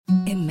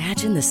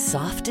Imagine the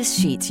softest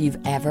sheets you've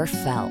ever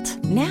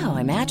felt. Now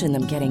imagine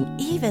them getting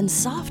even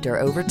softer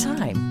over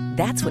time.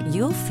 That's what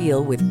you'll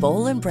feel with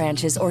Boll &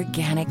 Branch's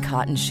organic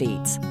cotton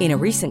sheets. In a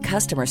recent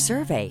customer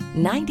survey,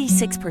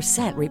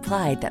 96%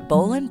 replied that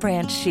Boll &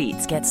 Branch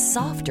sheets get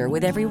softer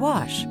with every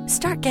wash.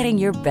 Start getting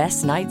your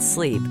best night's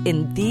sleep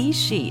in these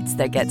sheets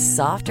that get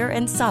softer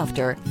and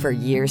softer for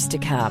years to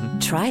come.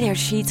 Try their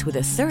sheets with a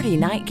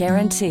 30-night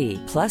guarantee.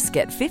 Plus,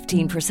 get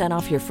 15%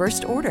 off your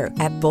first order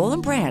at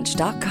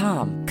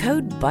bollandbranch.com.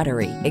 Code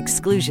BUTTERY.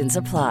 Exclusions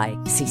apply.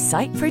 See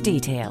site for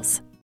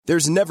details.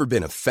 There's never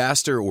been a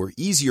faster or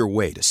easier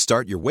way to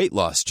start your weight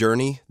loss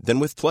journey than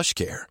with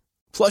PlushCare.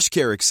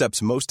 PlushCare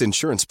accepts most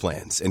insurance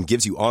plans and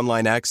gives you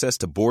online access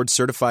to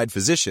board-certified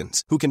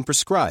physicians who can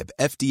prescribe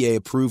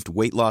FDA-approved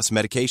weight loss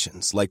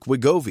medications like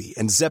Wegovy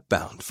and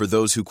Zepbound for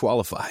those who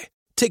qualify.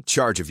 Take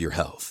charge of your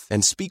health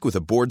and speak with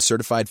a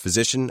board-certified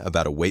physician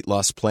about a weight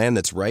loss plan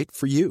that's right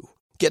for you.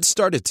 Get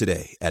started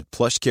today at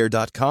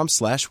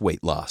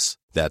plushcare.com/weight-loss.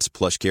 That's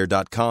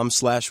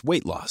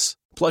plushcare.com/weight-loss.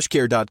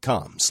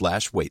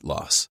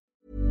 plushcare.com/weight-loss.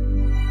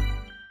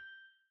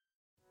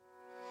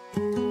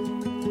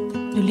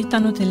 Du lytter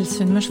nå til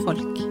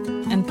Sunnmørsfolk,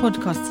 en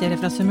podcastserie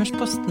fra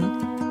Sunnmørsposten,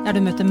 der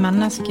du møter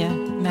mennesker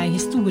med en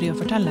historie å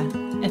fortelle,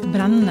 et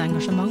brennende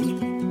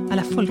engasjement,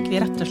 eller folk vi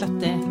rett og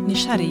slett er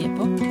nysgjerrige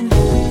på.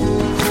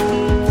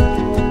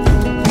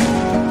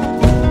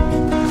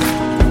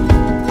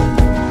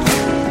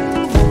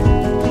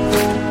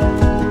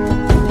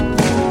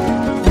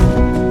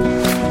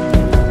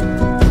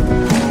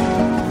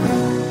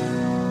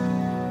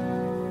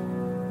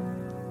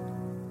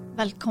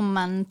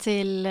 Velkommen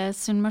til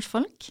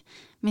Sunnmørsfolk.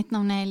 Mitt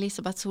navn er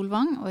Elisabeth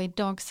Solvang, og i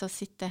dag så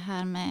sitter jeg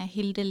her med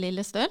Hilde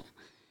Lillestøl.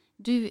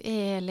 Du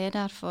er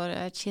leder for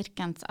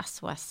Kirkens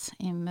SOS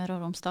i Møre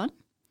og Romsdal.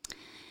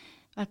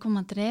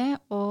 Velkommen til det,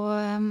 og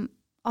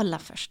aller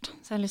først,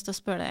 så jeg har lyst til å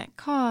spørre deg,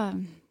 hva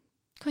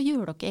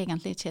gjør dere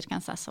egentlig i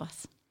Kirkens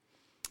SOS?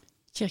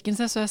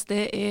 Kirkens SOS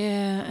det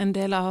er en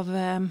del av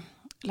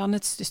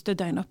landets største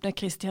døgnåpne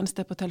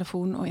krisetjeneste på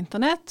telefon og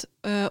internett,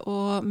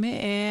 og vi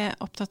er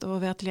opptatt av å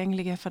være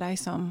tilgjengelige for de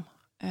som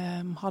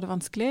har det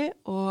vanskelig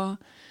og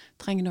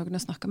trenger noen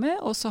å snakke med,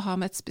 og så har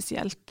vi et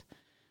spesielt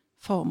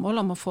formål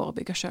om å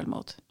forebygge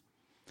selvmord.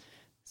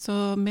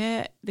 Så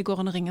det går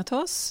an å ringe til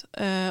oss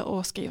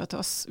og skrive til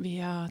oss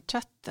via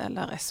chat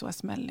eller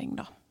SOS-melding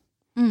da.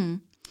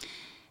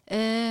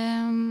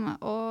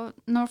 Og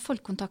når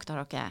folk kontakter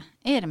dere,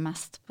 er det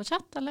mest på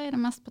chat eller er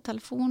det mest på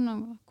telefon,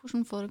 og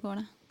hvordan foregår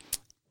det?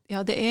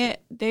 Ja, det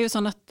er jo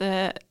sånn at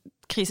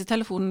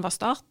krisetelefonen var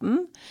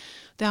starten.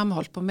 Det har vi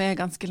holdt på med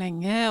ganske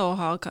lenge og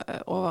har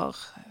over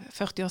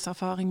 40 års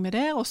erfaring med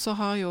det. Og så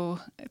har jo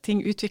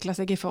ting utviklet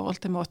seg i forhold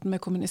til måten vi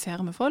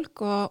kommuniserer med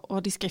folk,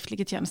 og de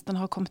skriftlige tjenestene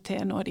har kommet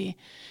til nå de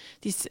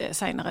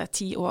senere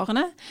 10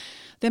 årene.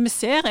 Det vi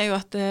ser er jo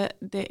at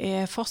det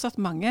er fortsatt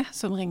mange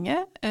som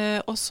ringer,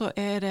 og så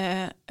er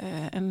det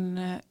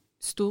en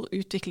stor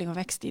utvikling og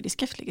vekst i de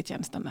skriftlige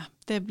tjenestene.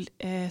 Det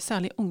er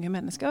særlig unge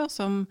mennesker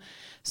som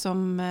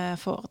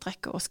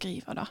foretrekker å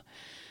skrive da.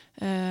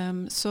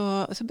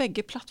 Så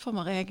begge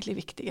plattformer er egentlig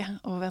viktige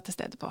å være til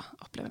stede på,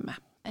 opplever vi.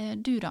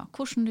 Du da,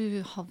 hvordan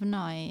du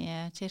havna i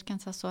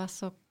Kirkens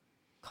SOS, og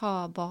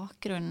hva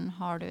bakgrunn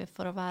har du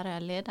for å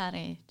være leder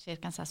i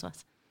Kirkens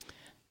SOS?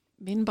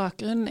 Min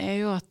bakgrunn er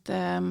jo at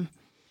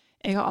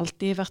jeg har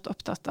alltid vært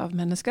opptatt av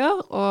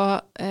mennesker,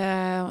 og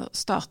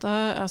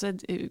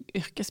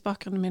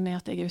yrkesbakgrunnen min er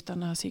at jeg er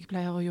utdannet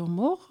sykepleier og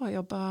jordmor, og har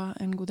jobbet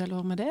en god del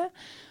år med det,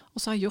 og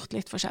så har jeg gjort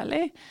litt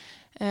forskjellig.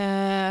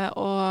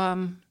 Og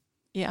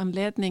i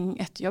anledning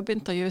et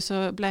jobbintervju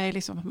så ble jeg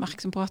liksom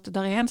oppmerksom på at det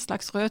er en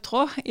slags rød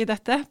tråd i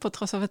dette, på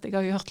tross av at jeg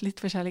har gjort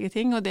litt forskjellige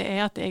ting, og det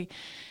er at jeg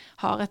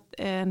har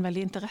en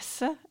veldig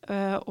interesse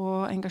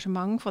og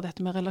engasjement for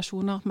dette med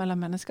relasjoner mellom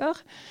mennesker.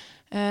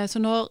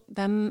 Så når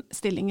den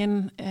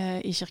stillingen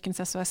i Kirkens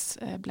SOS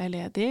ble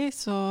ledig,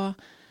 så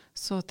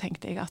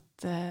tenkte jeg at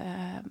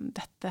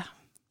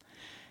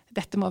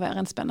dette må være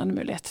en spennende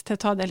mulighet til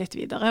å ta det litt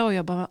videre og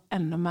jobbe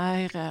enda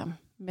mer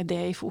med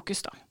det i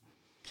fokus da.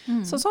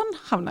 Så sånn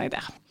havner jeg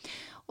der.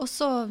 Og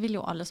så vil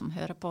jo alle som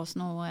hører på oss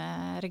nå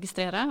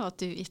registrere at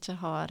du ikke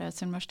har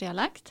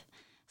sunnmørsdialekt.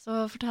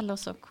 Så fortell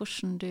oss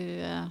hvordan du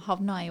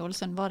havnet i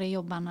Ålesund. Var det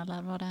jobben, eller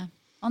var det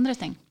andre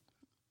ting?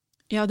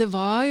 Ja, det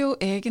var jo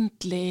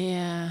egentlig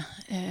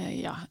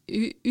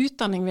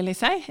utdanning, vil jeg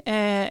si.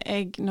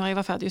 Når jeg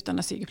var ferdig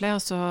utdannet sykepleier,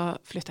 så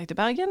flyttet jeg til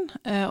Bergen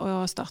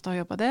og startet å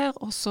jobbe der,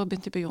 og så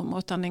begynte jeg på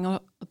jordmorutdanning,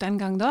 og den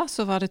gang da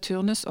så var det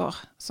turnusår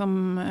som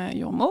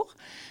jordmor,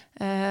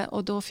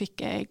 og da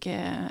fikk jeg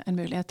en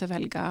mulighet til å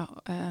velge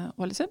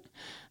Ålesund,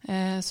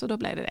 så da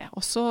ble det det.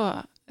 Og så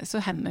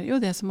hender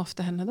jo det som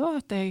ofte hender da,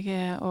 at jeg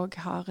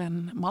også har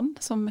en mann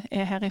som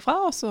er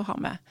herifra, og så har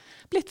vi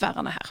blitt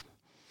værende her.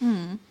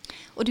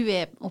 Og du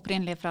er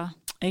opprinnelig fra?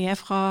 Jeg er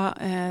fra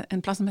en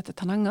plass som heter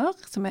Tananger,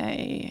 som er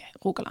i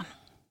Rogaland.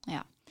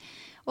 Ja.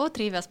 Og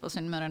trives på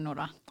Sunnmøre nå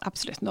da?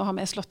 Absolutt, nå har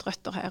vi slått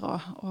røtter her,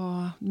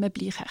 og vi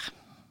blir her.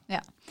 Ja.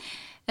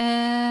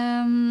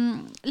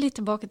 Litt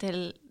tilbake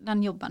til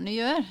den jobben du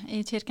gjør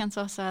i Kirkens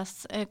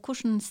SOS.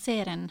 Hvordan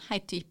ser en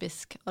helt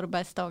typisk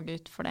arbeidsdag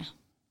ut for det?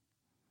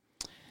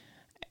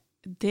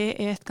 Det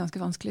et ganske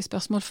vanskelig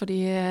spørsmål,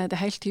 fordi det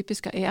helt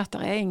typiske at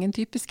det ingen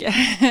typiske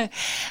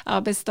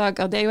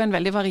arbeidsdager. Det jo en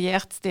veldig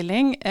variert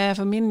stilling,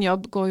 for min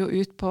jobb går jo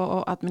ut på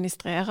å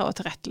administrere og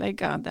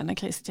tilrettelegge denne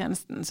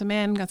krisetjenesten, som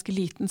en ganske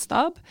liten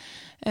stab,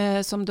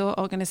 som da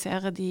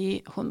organiserer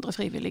de 100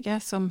 frivillige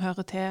som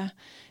hører til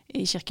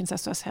i Kirkens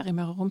SOS her i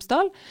Møre og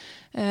Romsdal.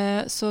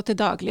 Så til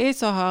daglig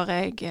så har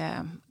jeg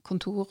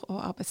kontor og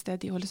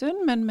arbeidssted i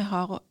Ålesund, men vi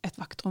har et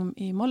vaktrom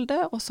i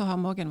Molde, og så har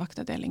vi også en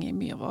vaktavdeling i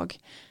Myrvåg,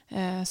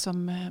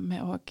 som vi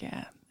også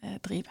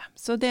driver.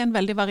 Så det en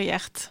veldig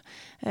variert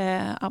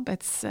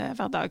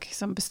arbeidshverdag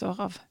som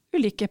består av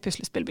ulike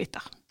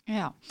puslespillbiter.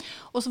 Ja,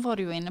 og så var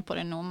du jo inne på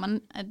det nå,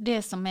 men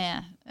det som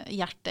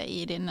hjertet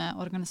i denne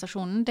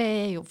organisasjonen,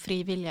 det jo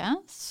frivillige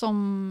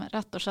som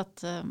rett og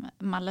slett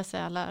melder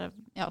seg, eller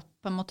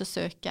på en måte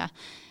søker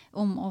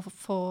om å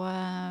få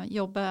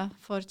jobbe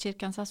for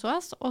Kirkens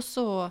SOS, og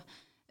så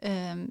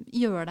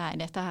gjør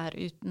de dette her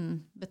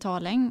uten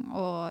betaling,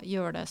 og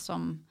gjør det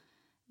som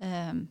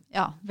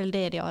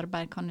veldedig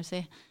arbeid, kan du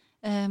si.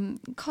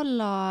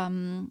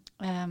 Hvordan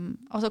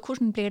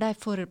blir de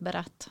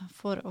forberedt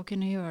for å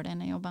kunne gjøre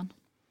denne jobben?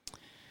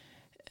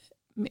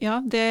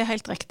 Ja, det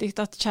helt riktig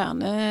at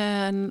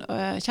kjernen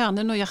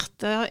og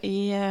hjertet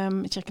i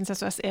Kirkens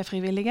SOS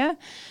frivillige,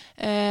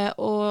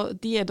 og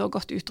de da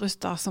godt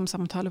utrustet som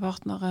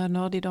samtalepartnere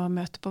når de da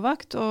møter på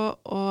vakt, og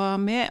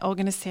vi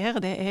organiserer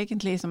det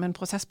egentlig som en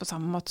prosess på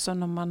samme måte som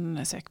når man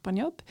søker på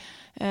en jobb,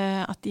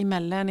 at de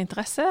melder en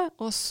interesse,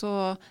 og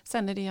så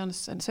sender de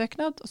oss en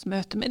søknad, og så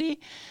møter vi de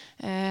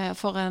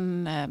for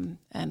en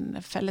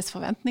felles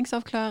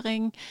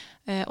forventningsavklaring,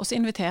 og så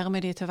inviterer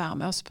vi de til å være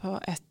med oss på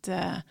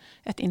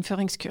et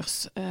innføringskurs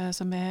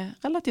som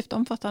relativt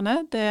omfattende.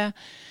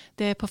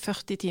 Det på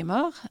 40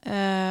 timer,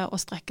 og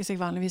strekker seg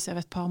vanligvis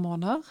over et par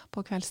måneder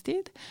på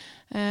kveldstid.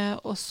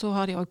 Og så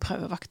har de også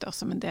prøvevakter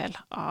som en del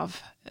av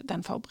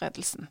den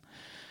forberedelsen.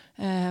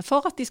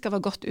 For at de skal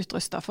være godt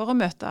utrustet for å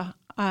møte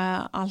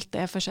alt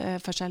det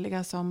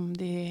forskjellige som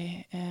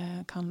de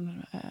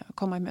kan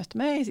komme i møte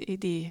med i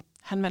de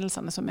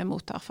henvendelsene som vi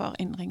mottar for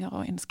innringer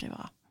og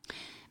innskrivere.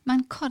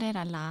 Men hva det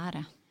de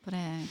lærer på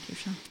det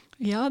kurset?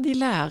 Ja, de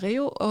lærer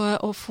jo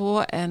å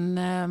få en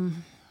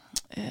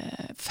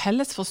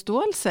felles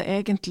forståelse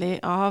egentlig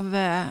av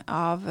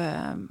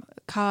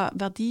hva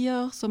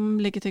verdier som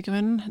ligger til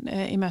grunn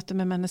i møte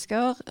med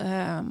mennesker,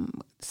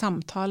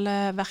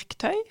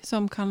 samtaleverktøy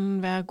som kan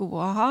være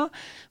gode å ha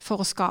for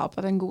å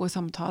skape den gode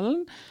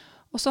samtalen.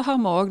 Og så har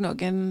vi også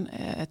noen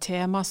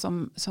tema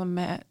som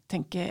vi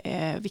tenker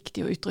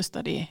viktig å utruste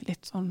de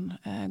litt sånn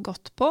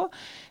godt på.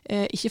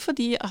 Ikke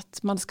fordi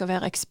at man skal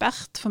være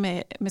ekspert, for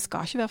vi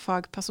skal ikke være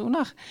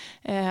fagpersoner.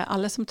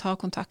 Alle som tar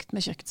kontakt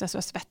med Kirkens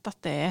SOS vet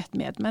at det et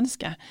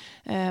medmenneske.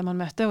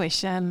 Man møter jo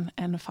ikke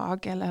en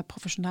fag eller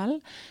profesjonell,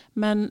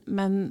 men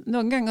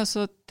noen ganger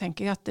så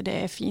tenker jeg at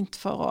det fint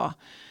for å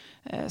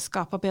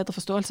skape bedre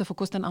forståelse for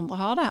hvordan den andre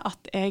har det,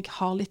 at jeg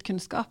har litt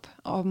kunnskap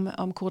om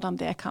hvordan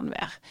det kan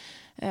være.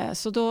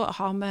 Så da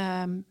har vi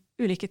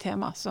ulike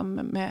tema som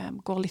vi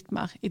går litt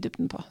mer i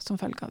dybden på som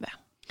følge av det.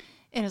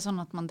 Det sånn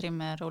at man driver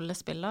med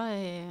rollespill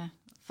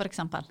for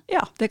eksempel?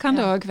 Ja, det kan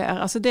det også være.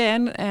 Altså, det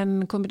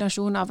en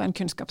kombinasjon av en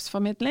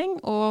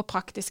kunnskapsformidling og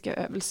praktiske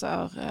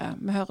øvelser.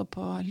 Vi hører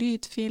på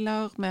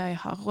lydfiler, vi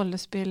har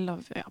rollespill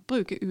og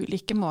bruker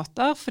ulike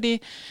måter, fordi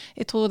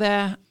jeg tror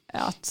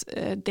at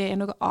det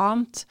noe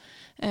annet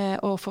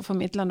å få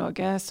formidlet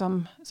noe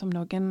som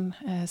noen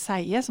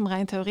sier som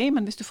ren teori,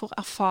 men hvis du får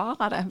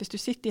erfare det, hvis du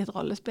sitter i et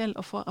rollespill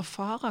og får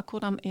erfare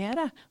hvordan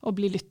det å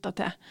bli lyttet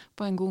til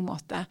på en god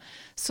måte,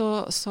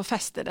 så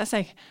fester det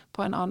seg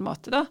på en annen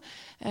måte da.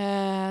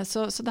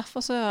 Så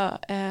derfor så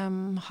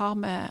har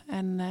vi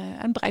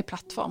en bred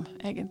plattform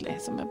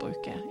egentlig som vi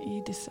bruker i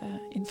disse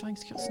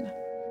innføringskursene.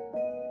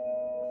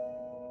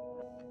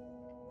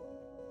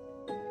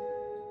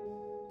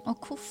 Og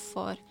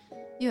hvorfor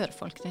gjør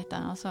folk dette?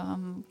 Altså,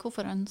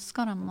 hvorfor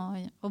ønsker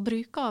de å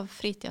bruke av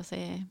fritida si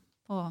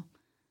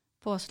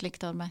på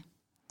slikt arbeid?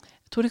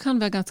 Jeg tror det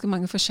kan være ganske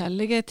mange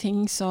forskjellige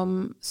ting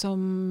som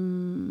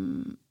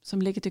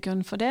ligger til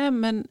grunn for det,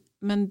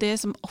 men det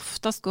som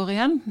oftest går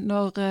igjen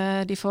når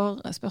de får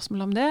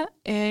spørsmål om det,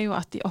 jo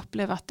at de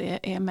opplever at det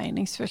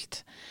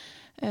meningsfullt.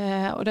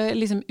 Og det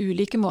liksom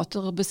ulike måter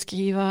å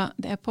beskrive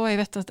det på.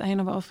 Jeg vet at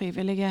en av våre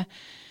frivillige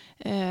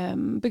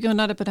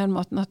begrunner det på den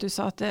måten at du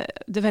sa at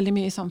det veldig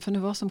mye i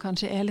samfunnet vårt som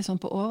kanskje litt sånn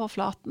på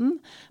overflaten,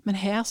 men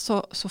her så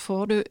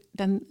får du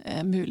den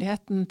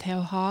muligheten til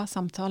å ha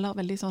samtaler,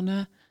 veldig sånne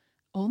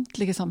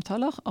ordentlige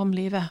samtaler om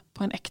livet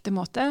på en ekte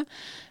måte,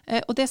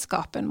 og det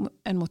skaper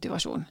en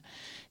motivasjon.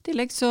 I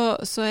tillegg så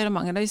det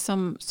mange av de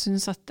som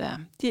synes at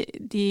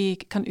de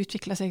kan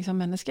utvikle seg som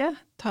menneske,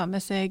 ta med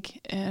seg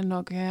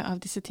noe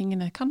av disse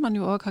tingene, kan man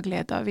jo også ha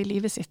glede av i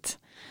livet sitt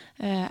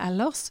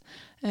ellers,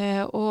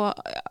 og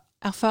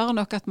erfarer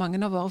nok at mange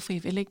av våre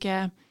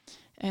frivillige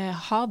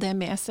har det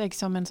med seg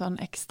som en sånn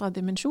ekstra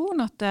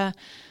dimensjon, at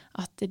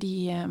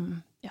de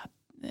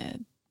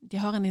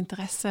har en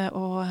interesse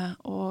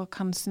og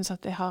kan synes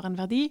at det har en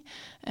verdi,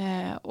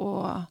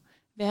 og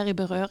være i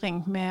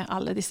berøring med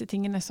alle disse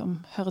tingene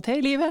som hører til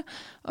i livet,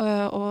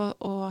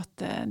 og at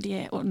de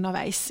er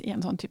underveis i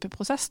en sånn type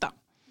prosess da.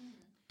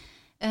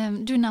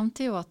 Du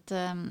nevnte jo at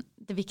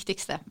det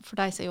viktigste for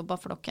de som jobber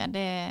for dere,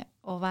 det er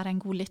å være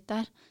en god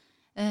lytter.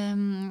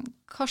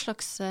 Hva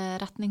slags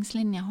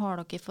retningslinjer har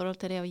dere i forhold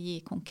til det å gi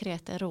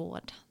konkrete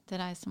råd til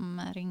de som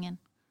ringer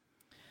inn?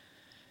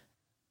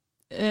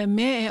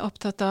 Vi er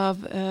opptatt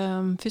av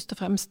først og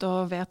fremst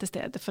å være til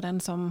stede for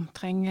den som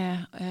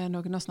trenger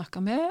noen å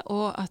snakke med,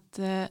 og at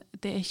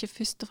det er ikke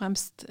først og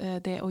fremst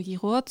det å gi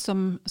råd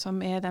som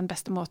er den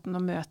beste måten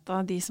å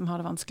møte de som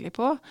har det vanskelig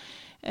på.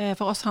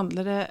 For oss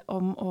handler det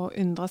om å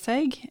undre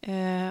seg,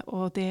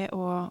 og det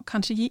å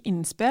kanskje gi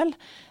innspill,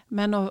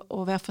 men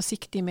å være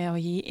forsiktig med å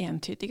gi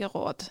entydige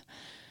råd.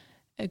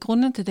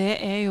 Grunnen til det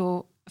er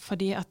jo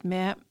fordi at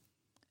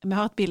vi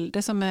har et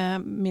bilde som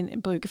vi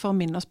bruker for å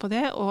minne oss på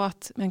det, og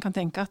at man kan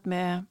tenke at vi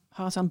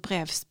har et sånn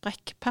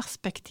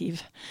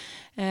brevsprekkperspektiv.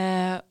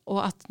 Og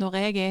at når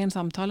jeg er i en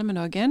samtale med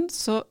noen,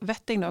 så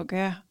vet jeg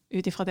noe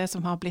ut ifra det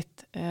som har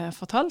blitt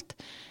fortalt,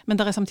 men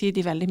det er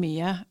samtidig veldig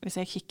mye, hvis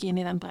jeg kikker inn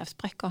i den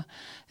brevsprekka,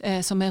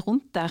 som er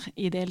rundt der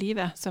i det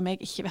livet, som jeg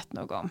ikke vet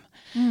noe om.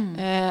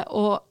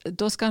 Og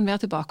da skal en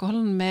være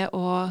tilbakeholden med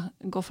å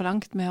gå for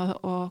langt med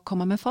å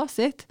komme med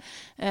fasit,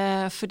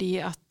 fordi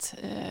at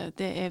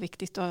det er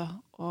viktig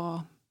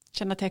å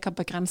kjenne til hva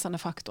begrensende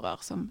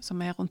faktorer som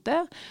er rundt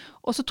der.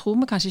 Og så tror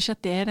vi kanskje ikke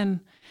at det er den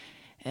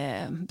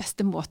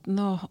beste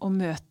måten å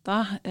møte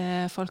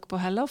folk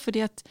på heller,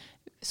 fordi at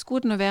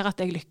skulle det nå være at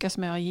jeg lykkes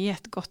med å gi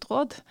et godt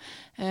råd,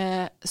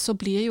 så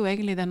blir jo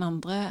egentlig den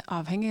andre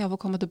avhengig av å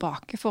komme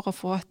tilbake for å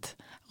få et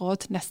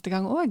råd neste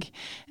gang også.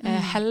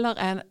 Heller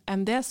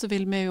enn det så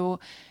vil vi jo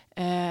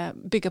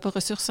bygge på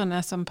ressursene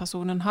som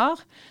personen har,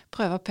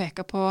 prøve å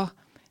peke på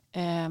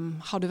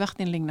har du vært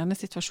i en lignende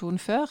situasjon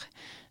før?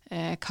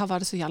 Hva var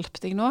det som hjalp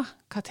deg nå?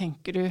 Hva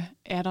tenker du?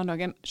 Er det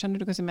noen?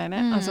 Skjønner du hva jeg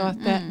mener? Altså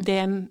det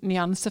er en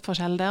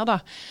nyanseforskjell der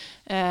da,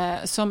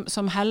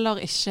 som heller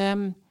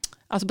ikke...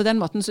 Altså på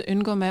den måten så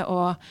unngår vi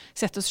å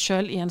sette oss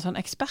selv i en sånn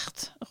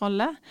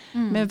ekspertrolle.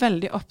 Vi er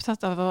veldig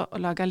opptatt av å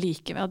lage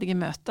likeverdige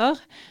møter.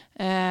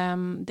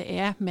 Det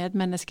er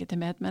medmenneske til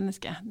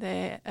medmenneske.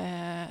 Det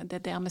er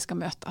der vi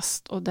skal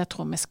møtes, og det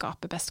tror vi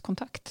skaper best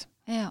kontakt.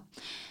 Ja.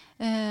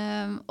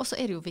 Og så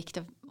er det jo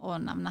viktig å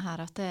nevne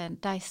her at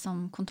de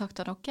som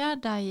kontakter dere,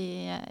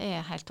 de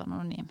er helt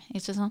anonyme,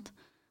 ikke sant?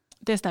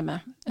 Det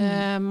stemmer.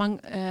 Man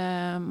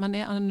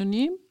er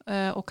anonym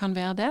og kan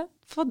være det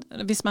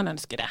hvis man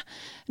ønsker det.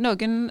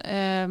 Noen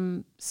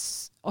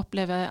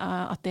opplever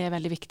at det er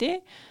veldig viktig,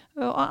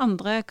 og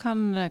andre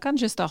kan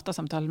kanskje starte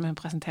samtalen med å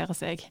presentere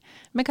seg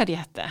med hva de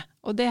heter.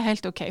 Og det er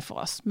helt ok for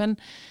oss. Men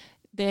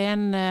det er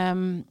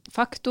en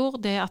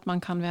faktor, det at man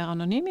kan være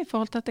anonym i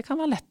forhold til at det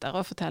kan være lettere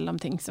å fortelle om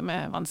ting som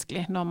er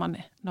vanskelig når man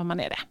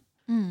er det.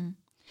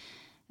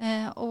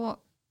 Og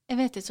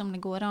jeg vet ikke om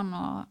det går an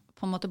å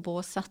på en måte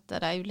båsette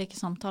de ulike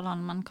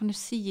samtalene, men kan du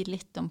si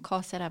litt om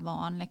hva som er de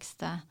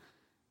vanligste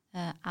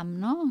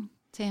emner og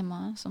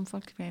temaer som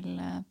folk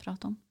vil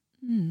prate om?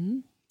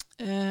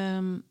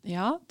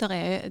 Ja,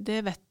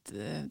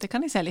 det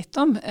kan jeg si litt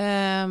om.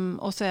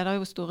 Og så er det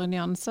jo store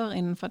nyanser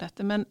innenfor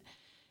dette, men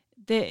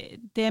det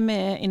vi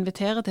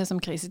inviterer til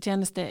som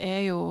krisetjeneste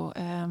er jo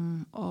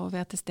å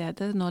være til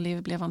stede når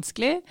livet blir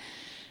vanskelig.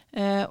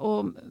 Og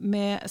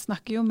vi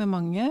snakker jo med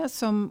mange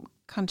som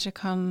kanskje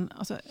kan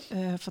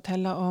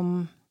fortelle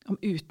om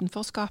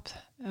utenforskap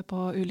på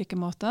ulike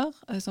måter,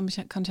 som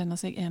kan kjenne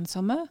seg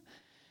ensomme.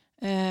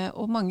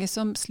 Og mange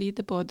som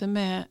sliter både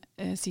med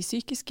sin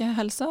psykiske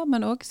helse,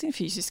 men også sin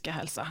fysiske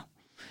helse.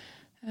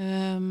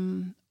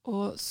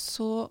 Og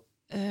så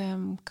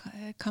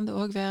kan det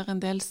også være en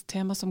del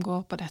tema som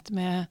går på dette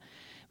med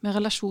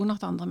relasjoner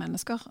til andre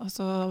mennesker,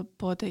 altså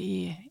både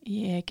i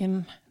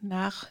egen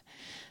nær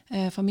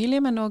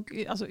familie, men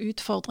også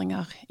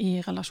utfordringer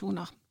i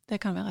relasjoner. Det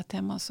kan være et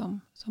tema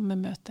som vi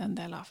møter en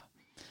del av.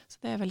 Så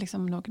det er vel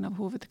liksom noen av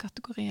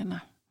hovedkategoriene.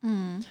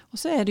 Og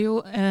så er det jo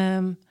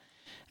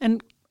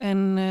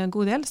en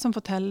god del som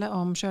forteller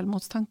om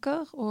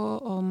selvmordstanker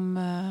og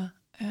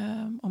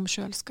om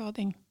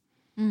selvskading.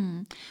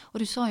 Og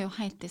du sa jo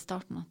helt i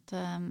starten at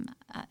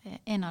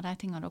en av de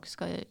tingene dere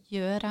skal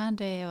gjøre,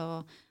 det er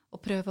å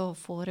prøve å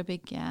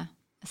forebygge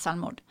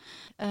selvmord.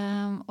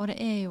 Og det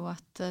er jo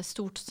et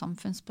stort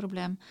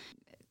samfunnsproblem.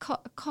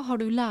 Hva har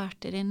du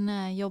lært i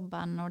denne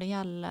jobben når det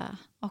gjelder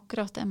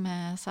akkurat det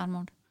med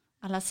selvmord,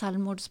 eller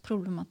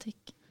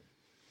selvmordsproblematikk?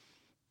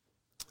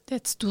 Det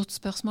er et stort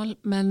spørsmål,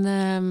 men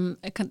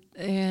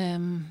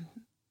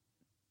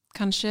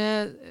kanskje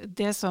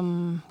det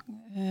som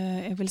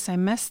jeg vil si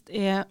mest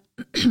er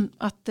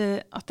at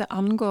det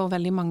angår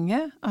veldig mange,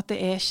 at det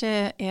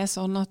ikke er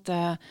sånn at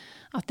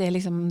det er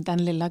liksom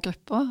den lille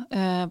gruppa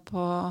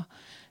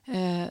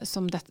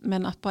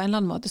men at på en eller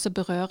annen måte så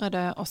berører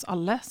det oss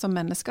alle som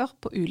mennesker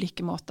på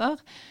ulike måter.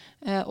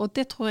 Og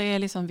det tror jeg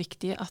er liksom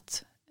viktig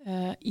at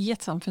i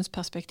et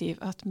samfunnsperspektiv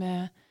at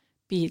vi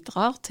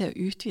bidrar til å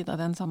utvide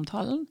den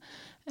samtalen.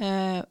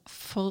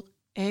 For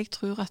jeg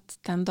tror at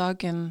den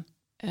dagen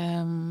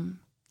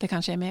det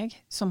kanskje meg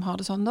som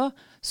har det sånn da,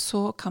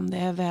 så kan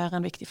det være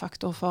en viktig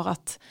faktor for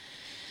at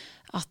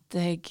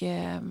jeg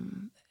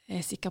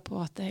er sikker på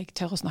at jeg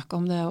tør å snakke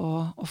om det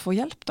og få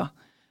hjelp da.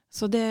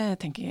 Så det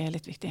tenker jeg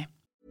litt viktig.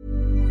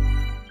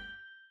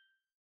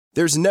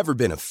 There's never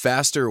been a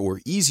faster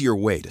or easier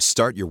way to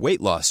start your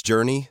weight loss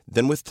journey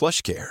than with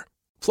PlushCare.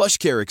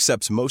 PlushCare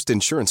accepts most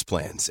insurance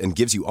plans and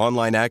gives you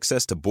online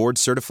access to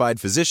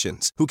board-certified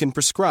physicians who can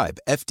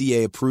prescribe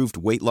FDA-approved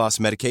weight loss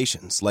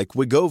medications like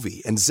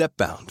Wegovy and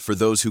Zepbound for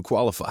those who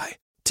qualify.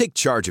 Take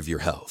charge of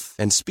your health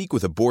and speak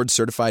with a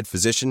board-certified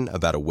physician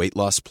about a weight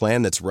loss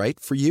plan that's right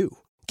for you.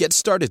 Get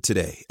started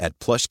today at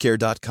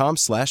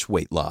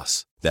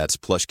plushcare.com/weightloss. That's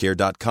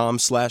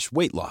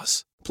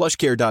plushcare.com/weightloss.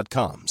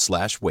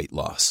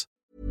 plushcare.com/weightloss.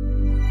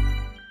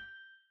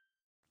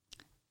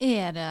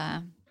 Er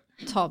det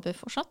tabu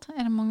fortsatt?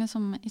 Er det mange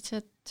som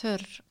ikke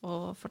tør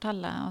å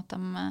fortelle at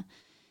de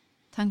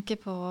tenker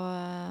på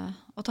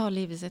å ta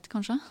livet sitt,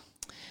 kanskje?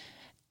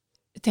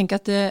 Jeg tenker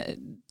at det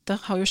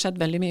har jo skjedd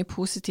veldig mye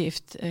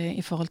positivt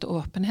i forhold til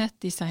åpenhet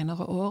de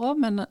senere årene,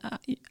 men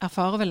jeg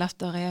erfarer vel at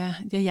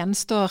det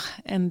gjenstår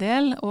en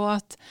del, og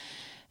at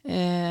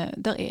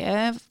det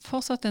er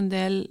fortsatt en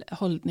del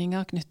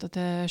holdninger knyttet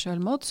til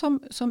selvmord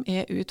som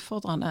er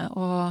utfordrende,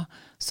 og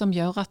som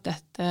gjør at det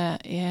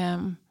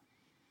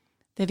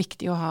er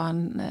viktig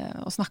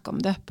å snakke om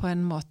det på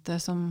en måte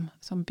som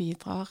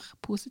bidrar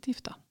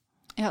positivt da.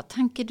 Ja,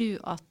 tenker du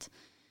at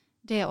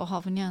det å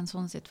havne i en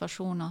sånn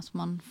situasjon at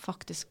man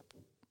faktisk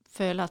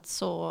føler et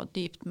så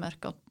dypt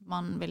mørk at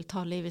man vil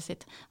ta livet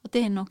sitt, at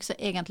det er noe som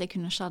egentlig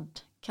kunne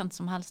skjedd hvem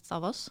som helst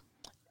av oss?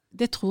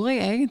 Det tror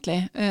jeg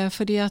egentlig,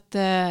 fordi at,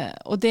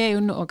 og det er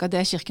jo noe av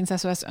det Kirkens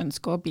SOS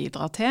ønsker å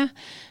bidra til,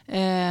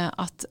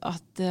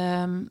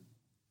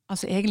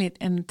 altså egentlig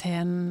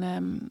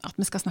at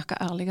vi skal snakke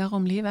ærligere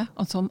om livet,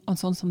 og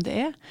sånn som det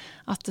er,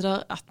 at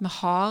vi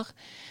har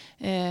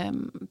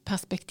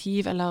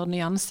perspektiv eller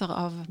nyanser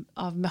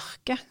av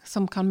mørke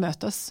som kan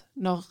møte oss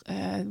når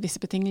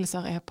visse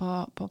betingelser er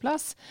på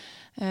plass.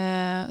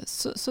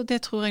 Så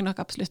det tror jeg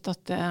nok absolutt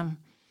at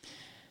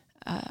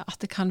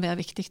det kan være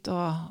viktig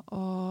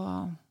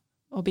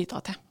å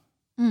bidra til.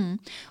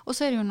 Og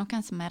så er det jo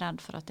noen som er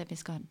redd for at vi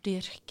skal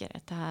dyrke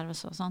dette her, og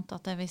så, sant?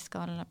 At vi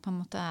skal på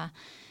en måte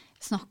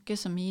snakke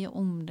så mye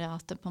om det,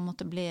 at det på en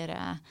måte blir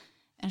en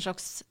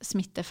slags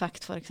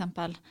smitteeffekt for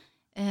eksempel.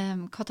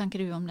 Hva tenker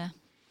du om det?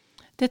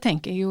 Det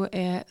tenker jeg jo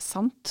er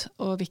sant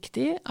og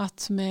viktig,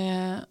 at vi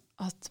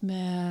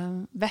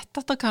vet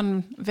at det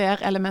kan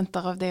være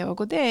elementer av det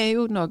også, og det er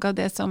jo noe av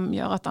det som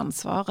gjør at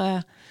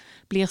ansvaret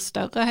blir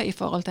større i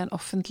forhold til en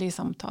offentlig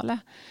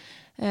samtale.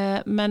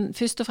 Men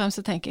først og fremst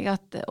så tenker jeg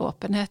at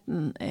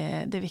åpenheten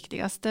er det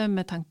viktigste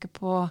med tanke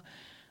på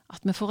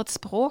at vi får et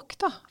språk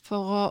da,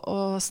 for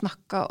å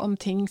snakke om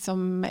ting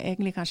som vi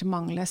egentlig kanskje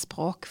mangler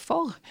språk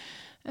for.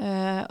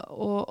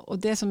 Og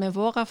det som er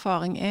vår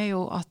erfaring er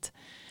jo at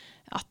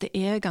det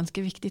er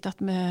ganske viktig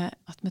at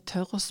vi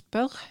tør å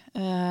spørre,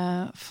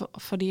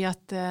 fordi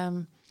at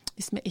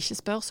hvis vi ikke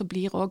spør, så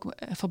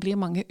forblir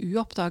mange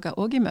uoppdaget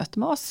også i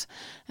møte med oss.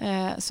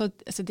 Så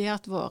det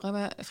at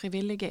våre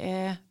frivillige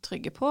er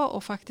trygge på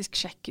og faktisk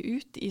sjekke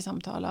ut i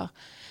samtaler,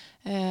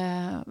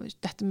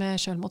 dette med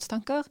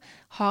selvmordstanker,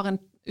 har en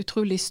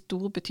utrolig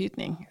stor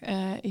betydning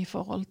i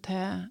forhold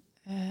til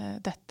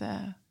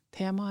dette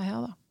temaet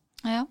her da.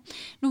 Ja,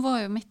 nå var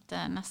jo mitt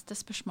neste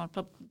spørsmål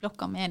på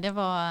blokka mi, det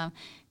var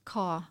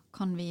hva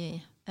kan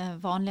vi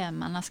vanlige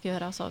mennesker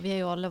gjøre? Altså, vi er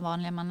jo alle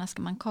vanlige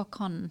mennesker, men hva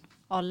kan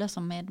alle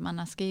som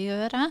medmennesker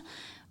gjøre?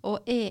 Og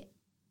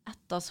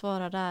et av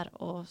svarene der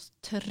å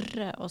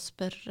tørre å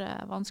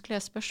spørre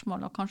vanskelige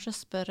spørsmål, og kanskje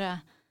spørre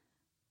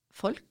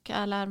folk,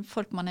 eller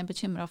folk man er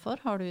bekymret for.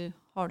 Har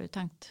du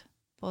tenkt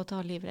på å ta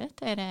livet ditt?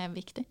 Er det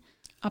viktig?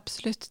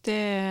 Absolutt.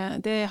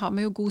 Det har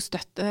vi jo god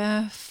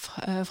støtte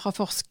fra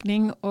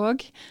forskning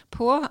også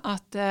på,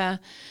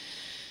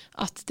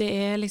 at det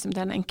er liksom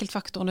den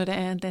enkeltfaktoren, og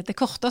det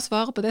korte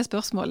svaret på det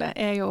spørsmålet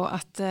er jo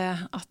at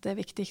det er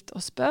viktig å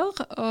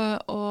spørre,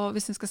 og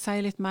hvis jeg skal si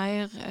litt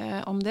mer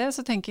om det,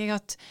 så tenker jeg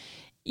at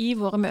i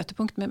våre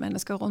møtepunkt med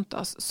mennesker rundt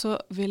oss, så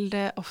vil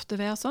det ofte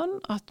være sånn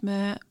at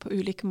vi på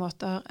ulike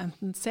måter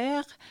enten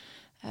ser,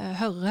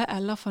 hører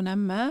eller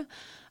fornemmer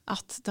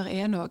at det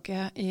er noe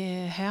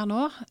her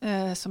nå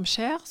som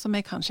skjer, som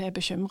jeg kanskje er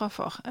bekymret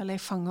for, eller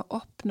jeg fanger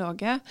opp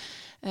noe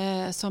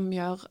som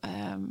gjør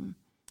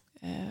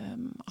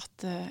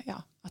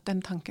at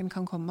den tanken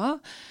kan komme.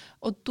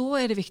 Og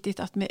da er det viktig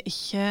at vi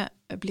ikke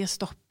blir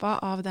stoppet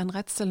av den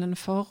redselen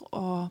for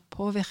å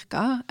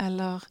påvirke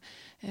eller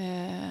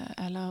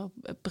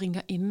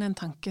bringe inn en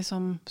tanke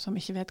som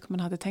ikke vet hva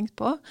man hadde tenkt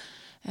på,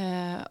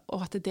 og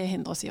at det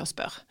hindrer oss i å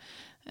spørre.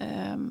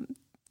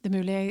 Det er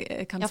mulig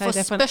jeg kan si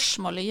det. For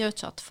spørsmålet gjør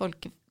ikke at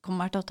folk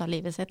kommer til å ta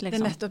livet sitt, liksom.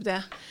 Det er nettopp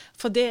det.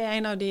 For det er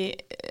en av de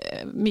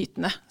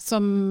mytene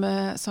som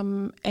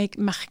jeg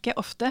merker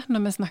ofte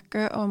når vi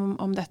snakker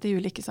om dette I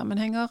ulike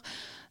sammenhenger,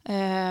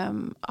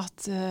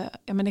 at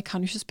men jeg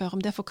kan jo ikke spørre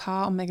om det, for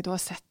hva om jeg da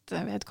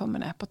setter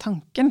vedkommende på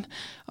tanken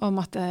om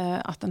at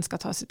den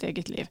skal ta sitt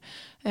eget liv.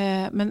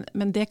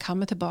 Men det kan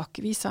vi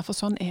tilbakevise, for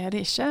sånn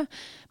det ikke.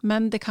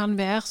 Men det kan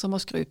være som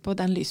å skru på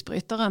den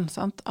lysbryteren,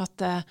 sant?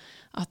 At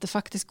det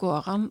faktisk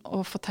går an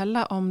å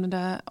fortelle om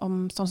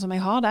sånn som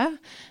jeg har det.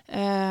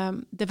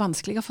 Det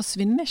vanskelige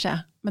forsvinner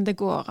ikke, men det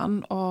går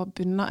an å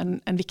begynne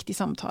en viktig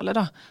samtale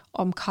da,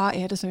 om hva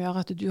det som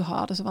gjør at du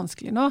har det så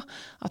vanskelig nå,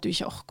 at du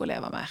ikke orker å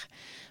leve mer.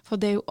 For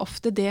det jo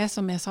ofte det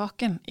som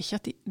saken, ikke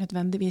at de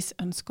nødvendigvis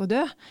ønsker å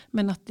dø,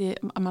 men at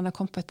man har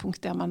kommet på et punkt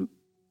der man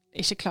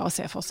ikke klarer å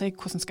se for seg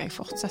hvordan skal jeg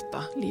fortsette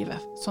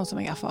livet, sånn som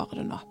jeg erfarer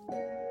det nå.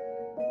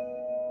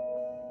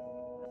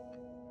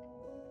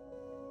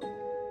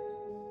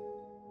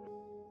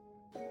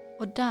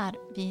 Og der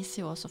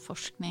viser jo også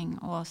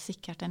forskning, og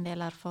sikkert en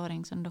del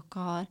erfaring som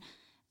dere har,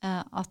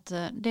 at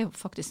det jo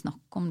faktisk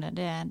snakk om det.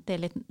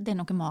 Det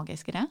noe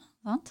magisk I det,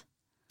 sant?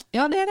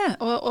 Ja, det det.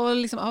 Og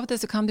liksom av og til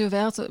så kan det jo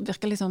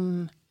virke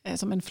liksom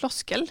som en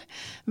floskel,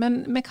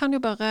 men vi kan jo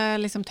bare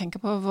liksom tenke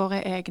på våre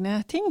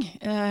egne ting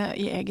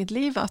I eget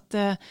liv, at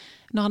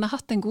når han har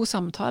hatt en god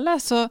samtale,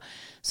 så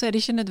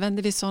det ikke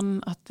nødvendigvis sånn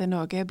at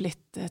noe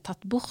blitt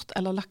tatt bort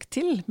eller lagt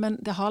til,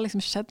 men det har liksom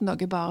skjedd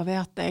noe bare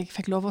ved at jeg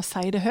fikk lov å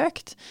si det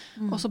høyt,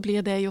 og så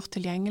blir det gjort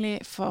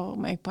tilgjengelig for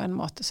meg på en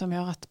måte som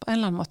gjør at på en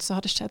eller annen måte så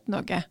har det skjedd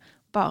noe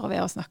bare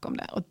ved å snakke om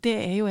det. Og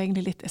det jo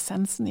egentlig litt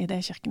essensen I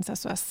det Kirkens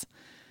SOS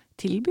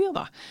tilbyr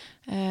da.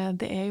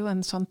 Det jo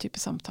en sånn type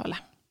samtale.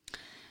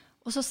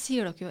 Og så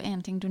sier dere jo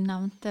en ting, du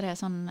nevnte det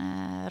sånn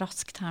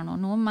raskt her nå,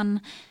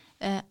 men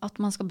at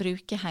man skal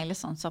bruke hele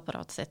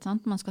sanseapparatet sitt,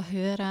 sant? Man skal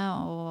høre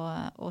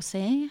og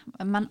se,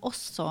 men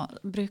også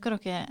bruker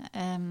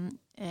dere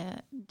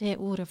det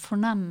ordet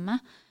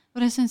fornemme, og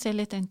det synes jeg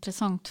litt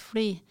interessant,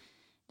 fordi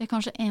det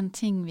kanskje en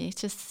ting vi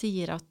ikke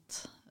sier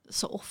at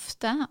så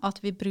ofte, at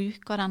vi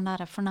bruker den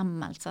der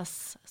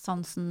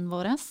fornemmelsessansen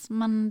vår,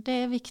 men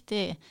det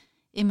viktig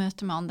I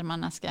møte med andre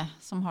mennesker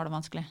som har det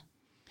vanskelig.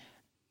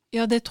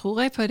 Ja, det tror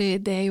jeg,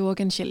 fordi det jo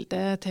også en kilde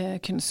til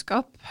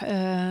kunnskap,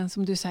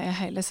 som du sier,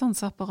 hele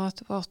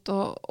sanseapparatet vårt,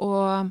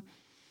 og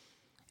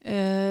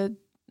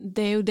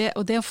det jo det,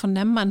 og det å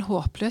fornemme en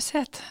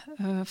håpløshet,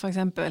 for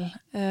eksempel,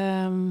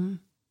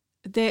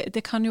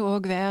 det kan jo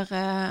også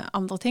være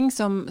andre ting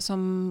som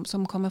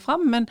kommer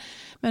fram, men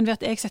ved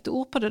at jeg setter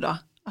ord på det da,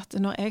 at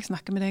når jeg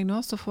snakker med deg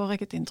nå, så får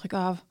jeg et inntrykk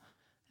av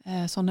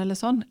sånn eller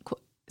sånn,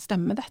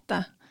 stemmer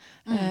dette?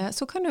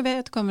 Så kan jo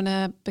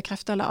vedkommende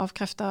bekrefte eller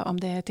avkrefte om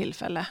det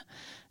tilfellet.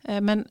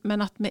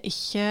 Men at vi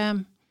ikke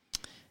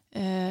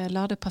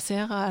lar det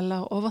passere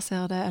eller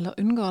overser det eller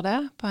unngår det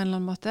på en eller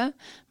annen måte,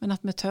 men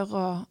at vi tør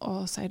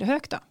å si det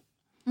høyt da.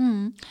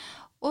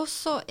 Og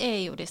så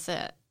jo disse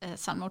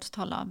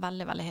selvmordstallene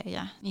veldig, veldig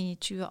høye. I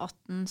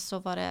 2018 så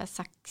var det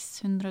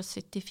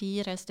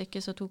 674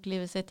 stykker som tok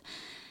livet sitt.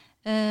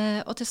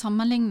 Og til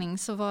sammenligning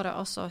så var det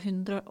altså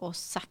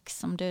 106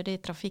 som døde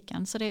I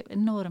trafikken, så det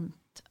enormt.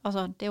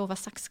 Altså, det over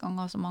 6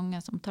 ganger så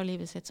mange som tar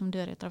livet sitt som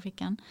dør I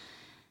trafikken.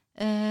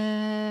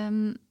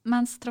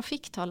 Mens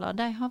trafikktallene,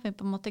 de har vi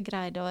på en måte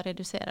greid å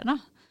redusere da,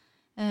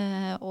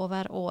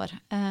 over år.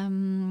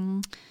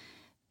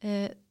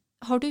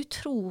 Har du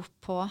tro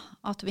på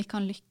at vi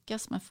kan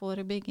lykkes med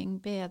forebygging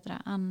bedre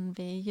enn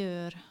vi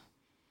gjør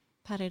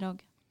per I dag?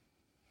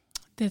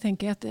 Det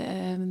tenker jeg at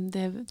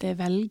det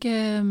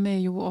velger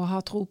vi jo å ha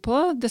tro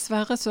på.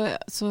 Dessverre så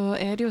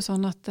det jo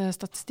sånn at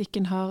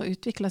statistikken har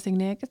utviklet seg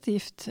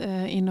negativt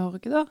I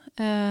Norge da,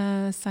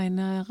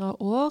 senere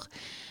år.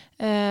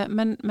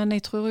 Men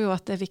jeg tror jo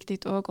at det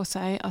viktig også å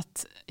si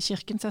at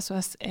Kirkens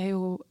SOS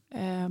jo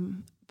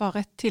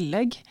bare et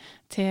tillegg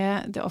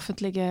til det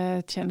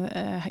offentlige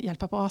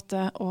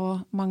hjelpeapparatet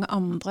og mange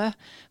andre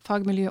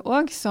fagmiljøer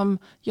også,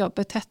 som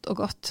jobber tett og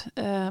godt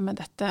med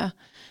dette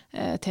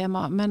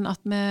temaet. Men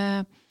at vi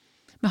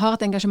har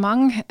et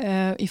engasjement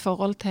I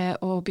forhold til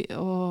å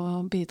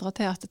bidra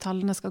til at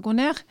tallene skal gå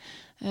ned,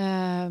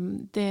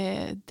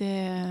 det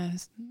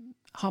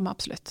har vi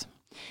absolutt.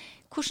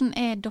 Hvordan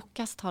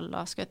deres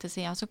tallene, skal jeg til å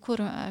si? Altså,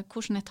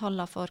 hvordan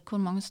tallene for hvor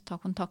mange som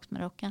tar kontakt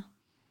med dere?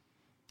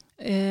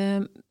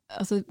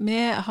 Altså, vi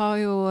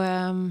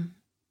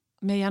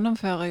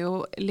gjennomfører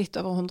jo litt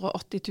over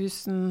 180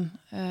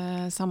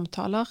 000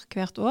 samtaler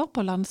hvert år på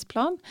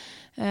landsplan,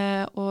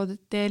 og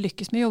det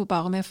lykkes vi jo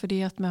bare med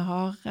fordi at vi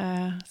har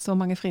så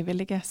mange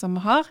frivillige som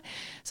vi har.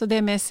 Så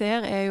det vi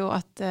ser jo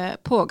at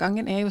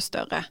pågangen jo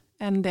større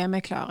enn det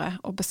vi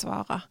klarer å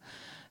besvare.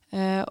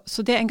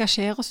 Så det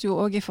engasjerer oss jo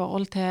også I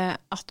forhold til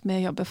at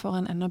vi jobber for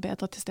en enda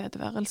bedre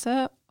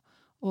tilstedeværelse,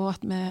 og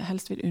at vi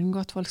helst vil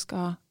unngå at folk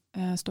skal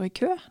stå I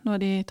kø når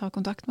de tar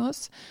kontakt med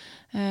oss,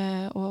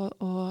 og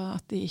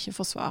at de ikke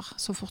får svar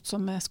så fort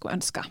som vi skulle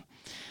ønske.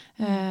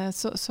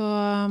 Så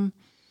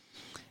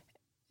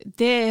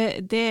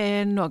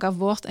det noe av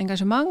vårt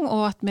engasjement,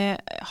 og at vi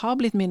har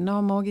blitt minnet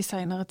om også I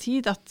senere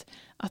tid, at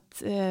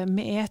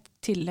vi et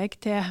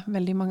tillegg til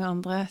veldig mange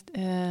andre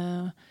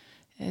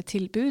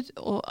tilbud,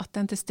 og at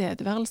den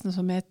tilstedeværelsen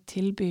som vi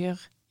tilbyr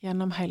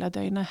gjennom hele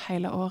døgnet,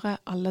 hele året,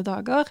 alle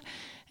dager,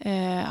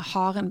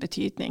 har en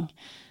betydning.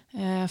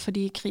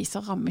 Fordi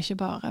kriser rammer ikke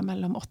bare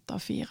mellom 8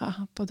 og 4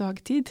 på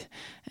dagtid.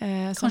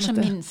 Kanskje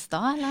minst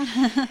da, eller?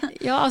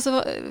 Ja,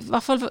 altså i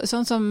hvert fall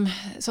sånn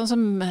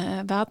som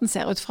verden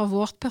ser ut fra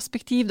vårt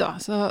perspektiv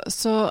da, så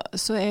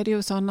det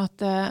jo sånn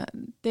at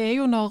det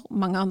jo når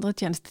mange andre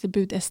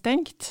tjenestetilbud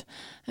stengt,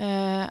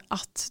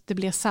 at det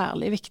blir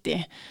særlig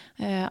viktig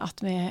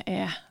at vi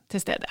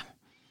til stede.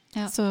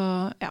 Ja. Så,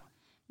 ja.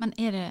 Men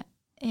er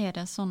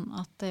det sånn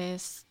at det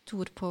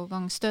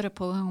større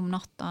pågang om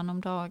natta enn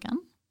om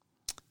dagen?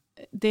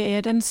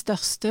 Det den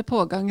største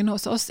pågangen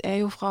hos oss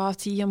jo fra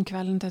 10 om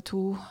kvelden til 2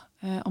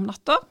 om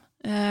natta.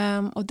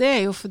 Og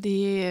det jo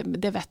fordi,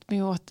 det vet vi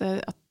jo at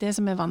det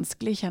som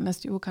vanskelig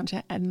kjennes jo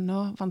kanskje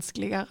enda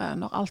vanskeligere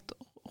når alt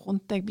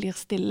rundt deg blir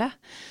stille,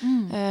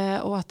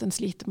 og at en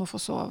sliter med å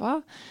få sove.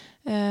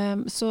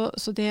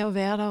 Så det å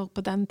være der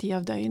på den tiden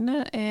av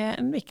døgnet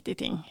en viktig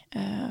ting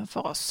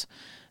for oss.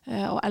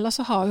 Og ellers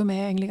så har jo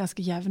vi egentlig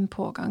ganske jevn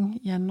pågang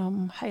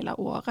gjennom hele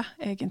året,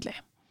 egentlig.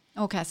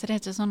 Ok, så det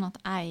ikke sånn at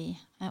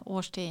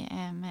årstid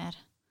mer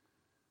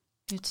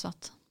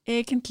utsatt?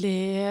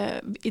 Egentlig,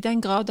 i den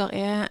grad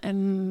der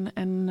en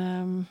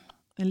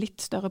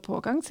litt større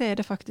pågang, så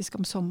det faktisk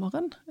om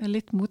sommeren.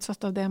 Litt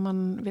motsatt av det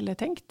man ville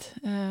tenkt.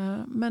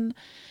 Men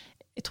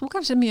jeg tror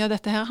kanskje mye av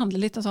dette her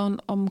handler litt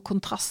om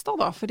kontraster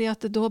da, fordi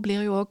at da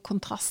blir jo også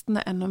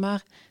kontrastene enda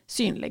mer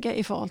synlige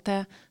i forhold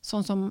til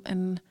sånn som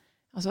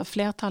altså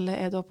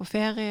flertallet da på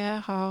ferie,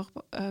 har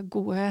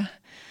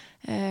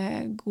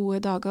gode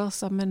dager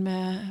sammen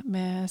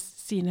med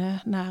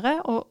sine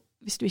nære, og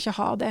hvis du ikke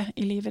har det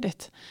i livet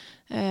ditt,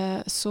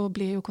 så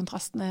blir jo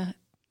kontrastene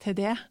til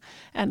det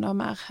enda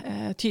mer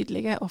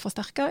tydelige og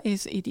forsterket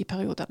i de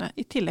periodene,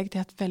 i tillegg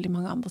til at veldig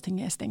mange andre ting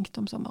stengt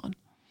om sommeren.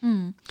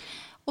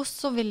 Og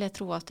så vil jeg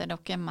tro at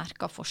dere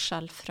merker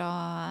forskjell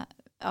fra,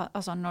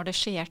 altså når det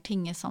skjer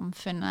ting i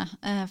samfunnet.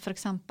 For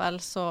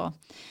eksempel så,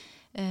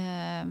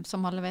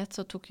 som alle vet,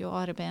 så tok jo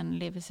Ari Behn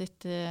livet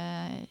sitt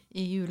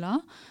i jula,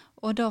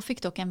 og da fikk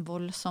dere en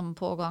voldsom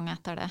pågang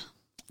etter det.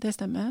 Det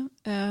stemmer.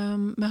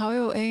 Vi har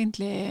jo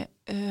egentlig,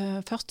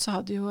 først så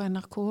hadde jo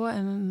NRK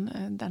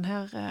den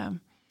her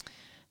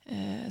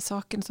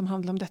saken som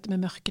handler om dette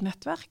med mørke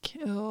nettverk,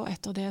 og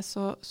etter det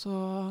så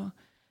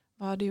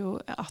var det jo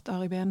at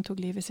Ari Behn tok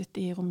livet sitt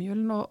i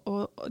romjulen,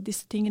 og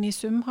disse tingene i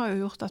sum har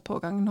jo gjort at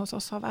pågangen hos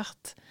oss har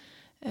vært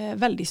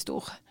veldig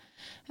stor.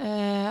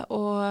 Ja,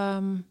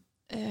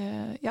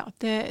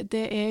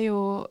 det jo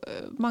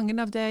mange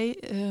av de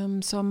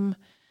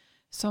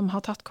som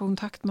har tatt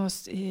kontakt med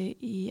oss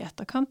i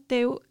etterkant. Det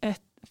jo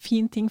et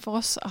fin ting for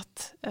oss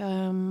at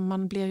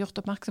man blir gjort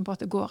oppmerksom på at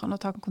det går an å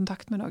ta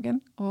kontakt med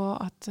noen,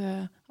 og at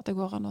det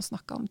går an å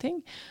snakke om ting.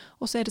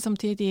 Og så det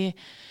samtidig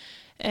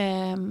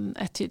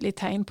et tydelig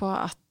tegn på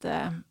at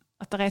det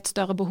et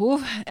større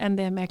behov enn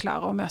det vi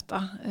klarer å møte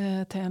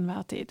til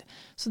enhver tid.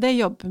 Så det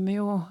jobber vi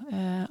jo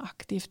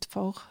aktivt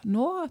for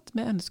nå, at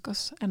vi ønsker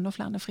oss enda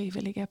flere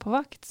frivillige på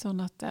vakt,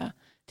 sånn at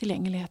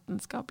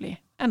tilgjengeligheten skal bli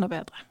enda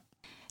bedre.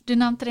 Du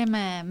nevnte det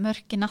med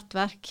mørke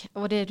nettverk,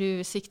 og det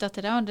du sikter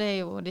til da, det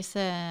jo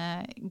disse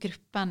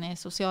gruppene i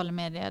sosiale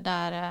medier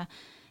der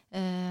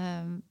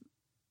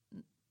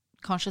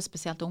kanskje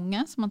spesielt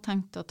unge som har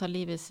tenkt å ta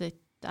livet sitt,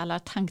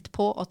 eller tenkt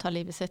på å ta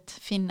livet sitt,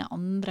 finne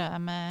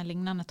andre med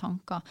lignende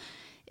tanker.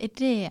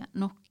 Det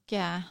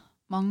noe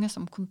mange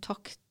som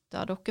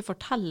kontakter dere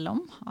forteller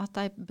om, at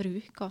de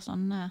bruker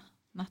sånne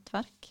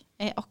nettverk?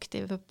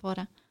 Aktive på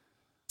det?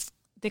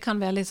 Det kan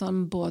være litt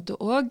sånn både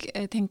og.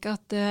 Jeg tenker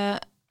at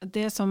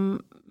det som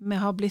vi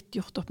har blitt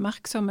gjort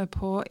oppmerksomme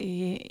på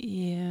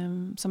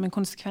som en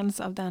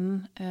konsekvens av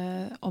den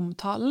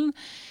omtalen,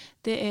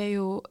 det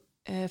jo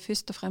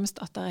først og fremst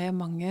at det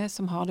mange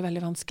som har det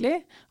veldig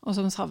vanskelig, og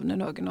som savner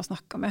noen å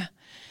snakke med.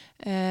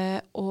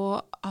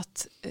 Og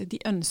at de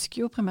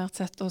ønsker jo primært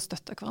sett å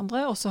støtte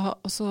hverandre, og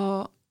så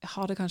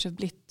har det kanskje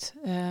blitt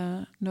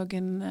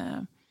noen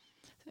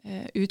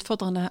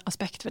utfordrende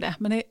aspekt ved det.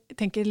 Men jeg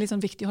tenker det litt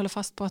sånn viktig å holde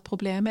fast på at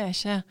problemet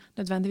ikke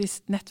nødvendigvis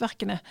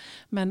nettverkene,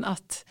 men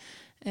at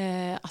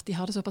de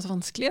har det såpass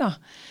vanskelig da.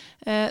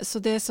 Så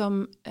det som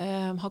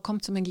har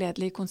kommet som en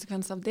gledelig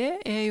konsekvens av det,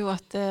 jo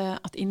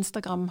at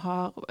Instagram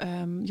har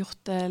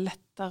gjort det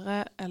lettere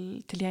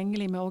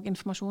tilgjengelig med også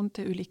informasjon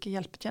til ulike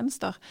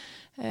hjelpetjenester,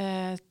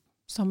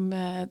 som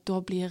da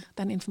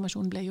den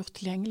informasjonen blir gjort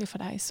tilgjengelig for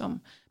deg som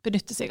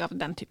benytter seg av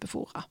den type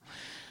fora.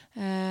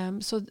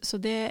 Så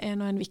det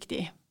nå en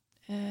viktig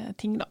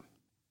ting da.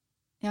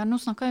 Ja, nå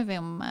snakker vi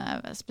om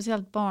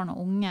spesielt barn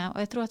og unge, og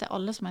jeg tror at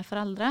alle som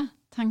foreldre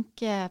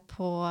tenker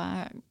på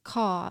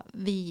hva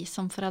vi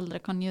som foreldre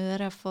kan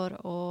gjøre for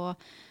å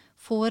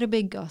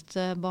forebygge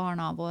at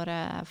barna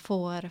våre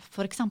får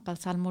for eksempel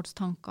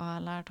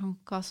selvmordstanker eller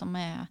tanker som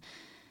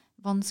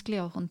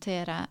vanskelig å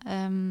håndtere.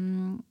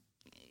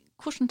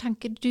 Hvordan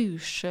tenker du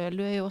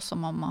selv? Du jo også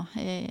mamma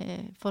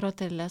i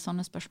forhold til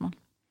sånne spørsmål.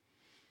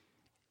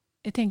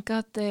 Jeg tenker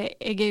at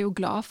jeg jo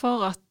glad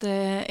for at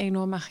jeg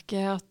nå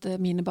merker at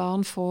mine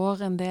barn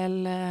får en del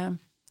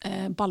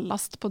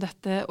ballast på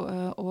dette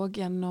og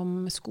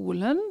gjennom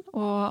skolen,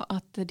 og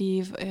at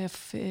de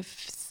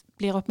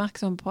blir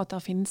oppmerksomme på at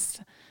det finnes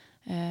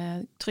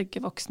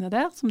trygge voksne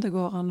der, som det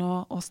går an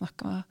å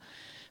snakke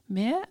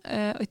med.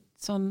 Og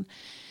sånn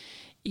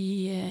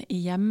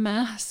i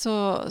hjemmet,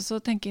 så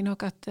tenker jeg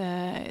nok at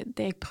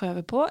det jeg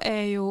prøver på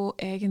jo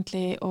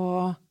egentlig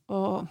å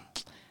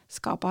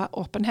skape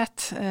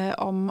åpenhet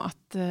om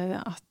at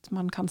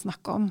man kan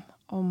snakke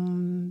om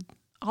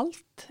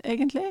alt,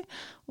 egentlig,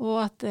 og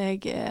at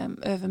jeg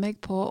øver meg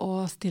på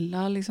å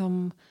stille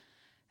liksom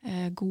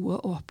gode,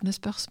 åpne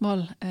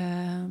spørsmål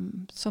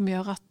som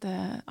gjør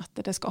at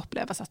det skal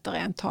oppleves at det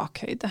en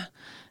takhøyde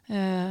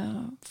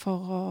for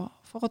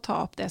å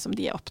ta opp det som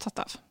de opptatt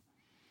av.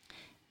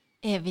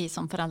 Vi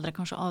som foreldre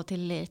kanskje av og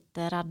til litt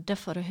redde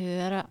for å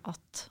høre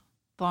at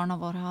barna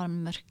våre har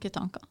mørke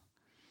tanker?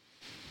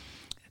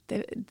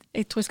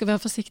 Jeg tror jeg skal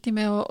være forsiktig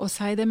med å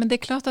si det, men det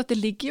klart at det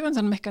ligger jo en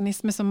sånn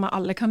mekanisme som vi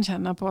alle kan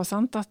kjenne på,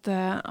 sant? At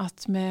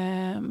vi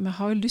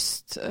har jo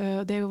lyst,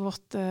 det jo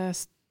vårt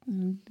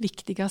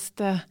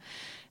viktigste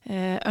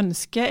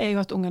ønske jo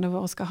at ungene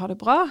våre skal ha det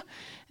bra,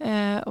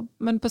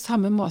 men på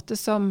samme måte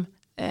som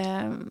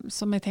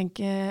jeg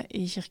tenker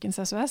i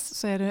Kirkens SOS,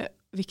 så det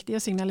viktig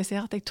å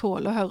signalisere at jeg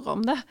tåler å høre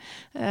om det.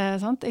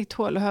 Sant? Jeg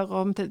tåler å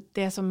høre om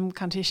det som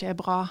kanskje ikke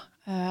bra,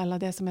 eller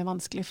det som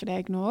vanskelig for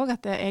deg nå også,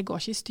 at jeg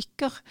går ikke i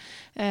stykker,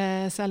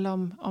 selv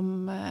om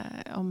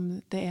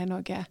det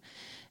noe.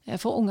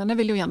 For ungene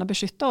vil jo gjerne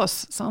beskytte oss,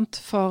 sant?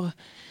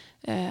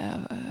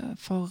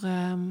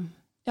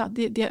 Ja,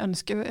 de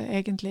ønsker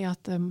egentlig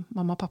at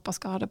mamma og pappa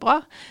skal ha det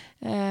bra,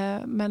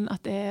 men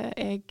at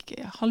jeg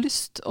har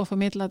lyst å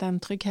formidle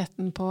den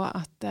tryggheten på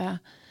at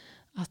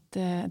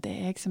det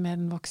jeg som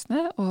den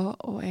voksne,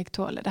 og jeg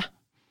tåler det.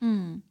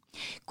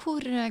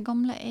 Hvor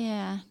gamle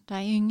de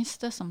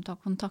yngste som tar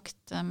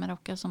kontakt med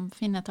dere, som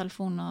finner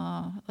telefon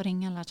og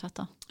ringer eller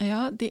chatter?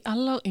 Ja, de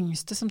aller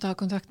yngste som tar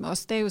kontakt med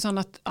oss, det jo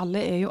sånn at alle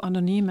jo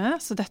anonyme,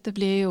 så dette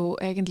blir jo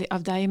egentlig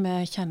av de vi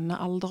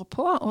kjenner alder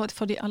på, og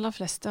for de aller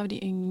fleste av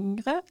de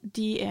yngre,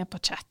 de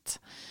på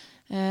chat.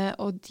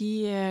 Og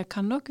de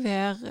kan nok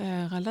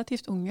være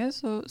relativt unge,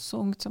 så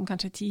ungt som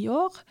kanskje 10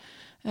 år,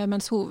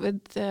 mens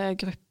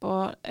hovedgruppa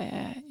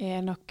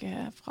nok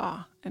fra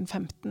en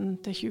 15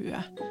 til 20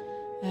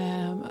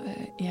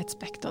 i et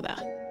spekter der.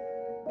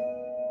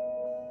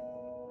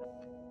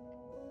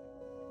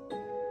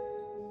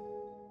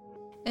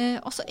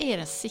 Og så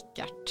det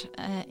sikkert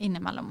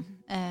innimellom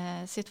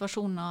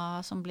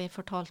situasjoner som blir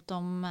fortalt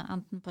om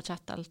enten på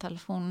chat eller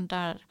telefon,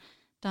 der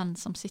den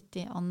som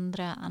sitter i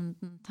andre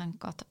enden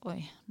tenker at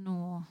oi,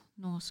 nå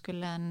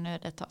skulle en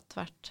nødetat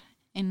vært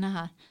inne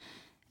her.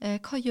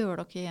 Hva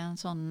gjør dere i en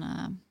sånn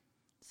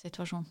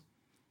situasjon?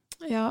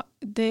 Ja,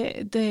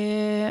 det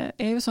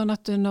jo sånn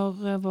at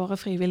når våre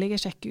frivillige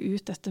sjekker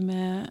ut dette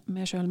med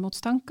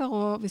selvmordstanker,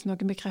 og hvis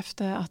noen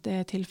bekrefter at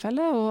det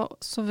tilfellet, og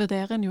så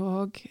vurderer en jo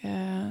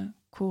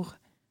også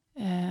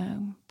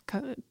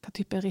hva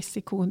type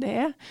risiko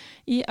det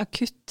I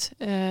akutt,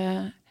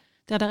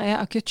 der det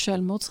akutt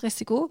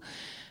selvmordsrisiko,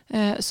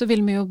 så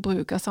vil vi jo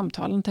bruke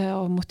samtalen til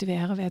å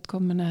motivere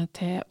vedkommende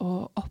til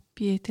å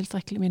oppgi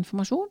tilstrekkelig med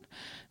informasjon,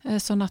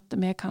 sånn at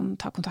vi kan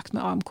ta kontakt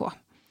med AMK.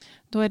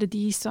 Da det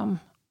de som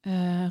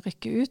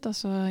rykker ut,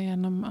 altså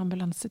gjennom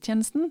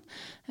ambulansetjenesten,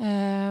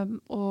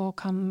 og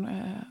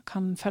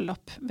kan følge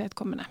opp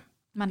vedkommende.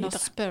 Men da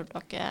spør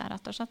dere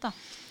rett og slett da?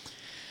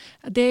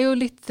 Det jo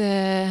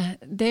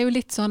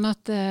litt sånn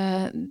at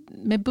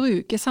vi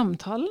bruker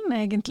samtalen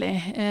egentlig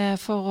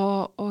for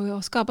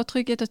å skape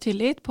trygghet og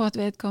tillit på at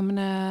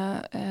vedkommende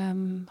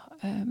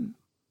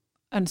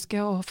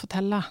ønsker å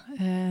fortelle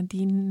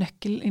de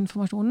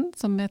nøkkelinformasjonen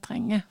som vi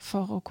trenger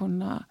for å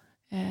kunne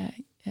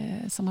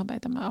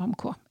samarbeide med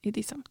AMK I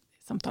de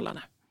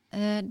samtalene.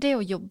 Det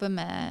å jobbe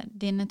med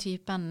denne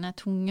typen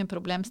tunge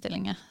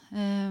problemstillinger,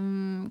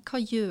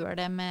 hva gjør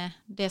det med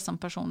det som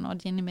person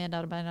og dine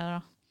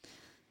medarbeidere?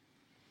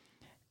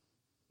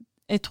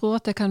 Jeg tror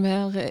at det kan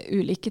være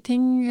ulike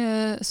ting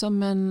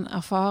som en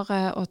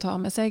erfarer og tar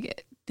med seg.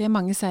 Det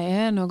mange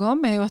sier noe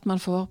om jo at man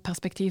får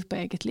perspektiv på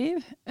eget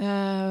liv,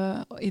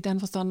 I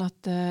den forstand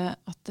at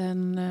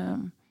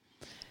en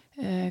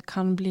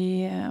kan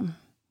bli...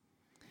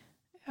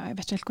 jeg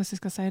vet ikke helt hvordan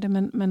jeg skal si det,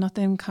 men at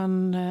en kan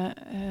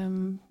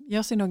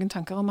gjøre seg noen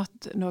tanker om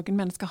at noen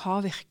mennesker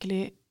har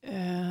virkelig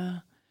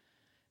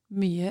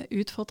mye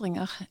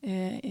utfordringer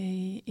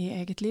I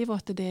eget liv,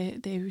 og at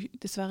det jo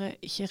dessverre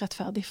ikke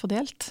rettferdig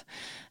fordelt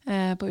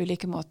på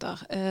ulike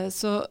måter.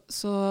 Så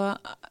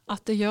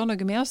at det gjør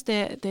noe med oss,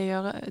 det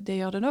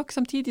gjør det nok.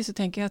 Samtidig så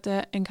tenker jeg at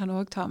en kan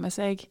også ta med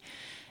seg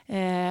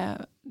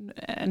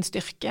en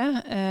styrke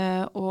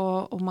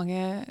og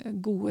mange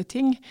gode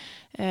ting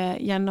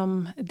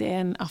gjennom det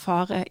en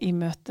erfarer I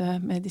møte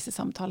med disse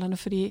samtalene,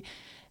 fordi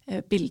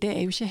bildet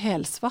jo ikke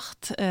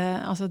helsvart.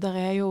 Altså, der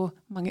jo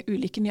mange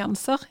ulike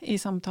nyanser I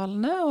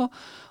samtalene,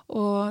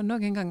 og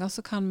noen ganger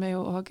så kan vi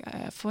jo også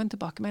få en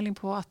tilbakemelding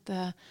på at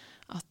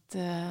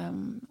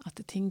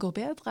ting går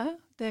bedre.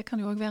 Det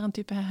kan jo også være en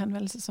type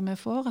henvendelse som vi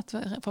får, at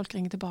folk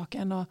ringer tilbake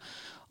igjen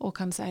og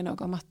kan si noe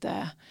om at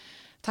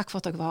takk for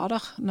at dere var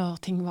der når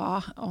ting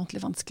var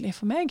ordentlig vanskelig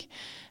for meg.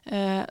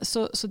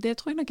 Så det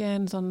tror jeg nok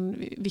en sånn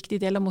viktig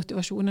del av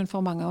motivasjonen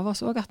for mange av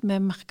oss også, at vi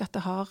merker at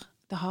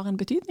det har en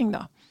betydning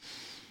da.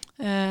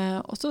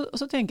 Og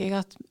så tenker jeg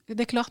at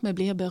det klart vi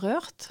blir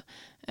berørt.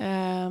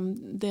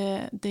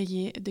 Det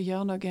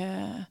gjør noe,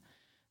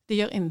 det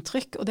gjør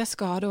inntrykk, og det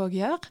skal det også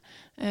gjøre,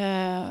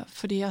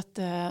 fordi at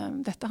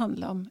dette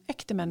handler om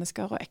ekte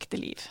mennesker og ekte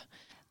liv.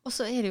 Og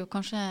så det jo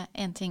kanskje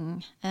en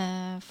ting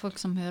folk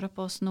som hører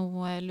på oss nå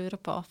lurer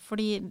på,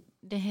 fordi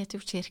det heter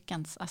jo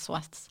Kirkens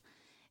SOS.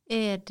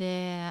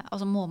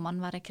 Altså må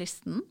man være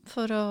kristen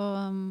for å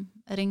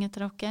ringe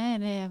til dere?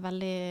 Det en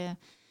veldig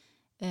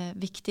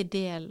viktig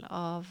del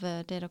av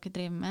det dere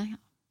driver med?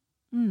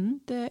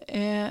 Det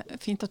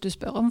fint at du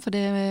spør om, for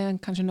det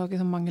kanskje noe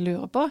som mange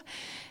lurer på.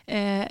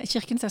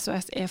 Kirkens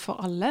SOS for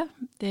alle.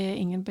 Det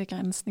ingen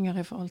begrensninger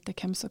i forhold til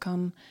hvem som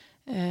kan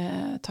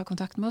ta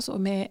kontakt med oss,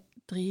 og vi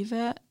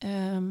driver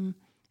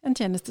en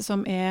tjeneste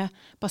som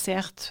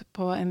basert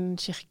på en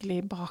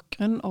kirkelig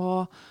bakgrunn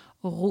og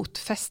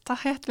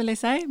rotfesthet, vil jeg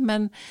si,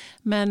 men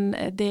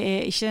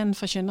det ikke en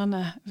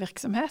forkynnende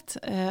virksomhet,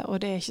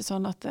 og det ikke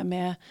sånn at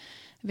vi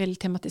vil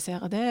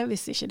tematisere det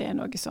hvis ikke det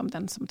noe som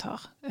den som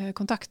tar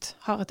kontakt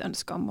har et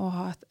ønske om å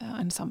ha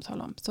en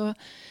samtale om. Så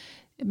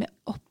vi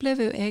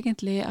opplever jo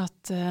egentlig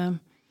at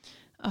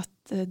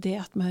det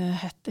at vi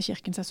heter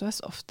Kirkens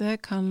SOS ofte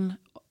kan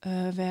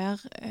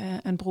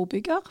være en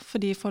brobygger,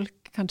 fordi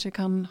folk kanskje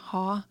kan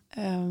ha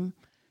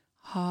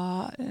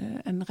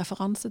en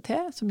referanse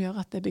til, som gjør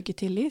at det bygger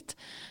tillit.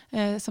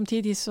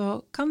 Samtidig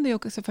så kan det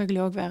jo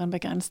selvfølgelig også være en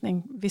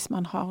begrensning hvis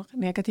man har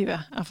negative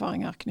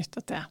erfaringer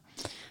knyttet til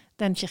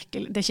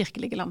det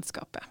kirkelige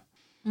landskapet.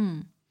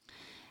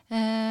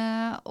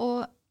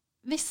 Og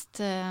hvis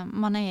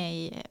man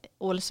i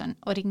Ålesund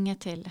og ringer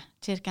til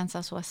Kirkens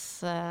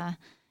SOS,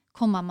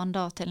 kommer man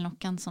da til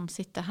noen som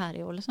sitter her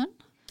i Ålesund?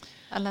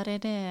 Eller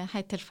det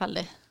helt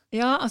tilfeldig?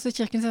 Ja, altså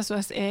Kirkens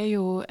SOS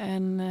jo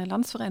en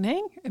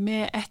landsforening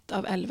med ett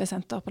av 11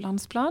 senter på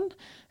landsplan.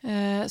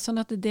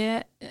 Sånn at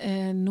det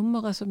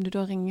nummeret som du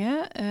da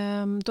ringer,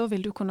 da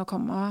vil du kunne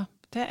komme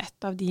til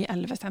ett av de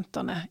 11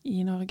 sentrene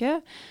i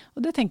Norge.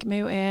 Og det tenker vi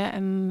jo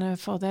en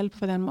fordel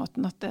på den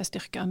måten at det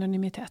styrker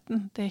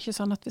anonymiteten. Det ikke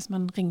sånn at hvis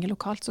man ringer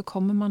lokalt, så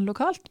kommer man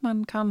lokalt.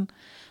 Man kan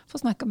få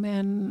snakke med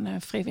en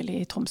frivillig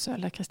i Tromsø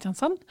eller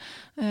Kristiansand,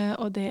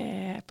 og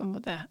det på en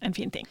måte en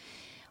fin ting.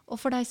 Og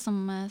for de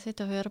som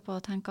sitter og hører på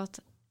og tenker at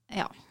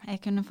ja,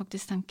 jeg kunne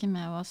faktisk tenke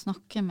meg å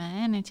snakke med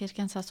en i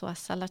Kirkens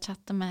SOS, eller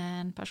chatte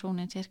med en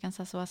person i Kirkens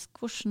SOS,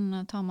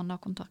 hvordan tar man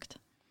da kontakt?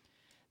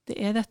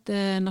 Det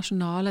dette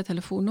nasjonale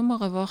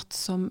telefonnummeret vårt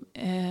som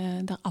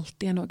der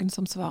alltid noen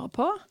som svarer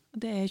på.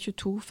 Det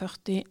 22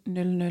 40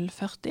 00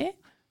 40,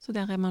 så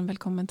der man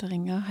velkommen til å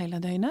ringe hele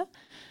døgnet.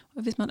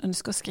 Og hvis man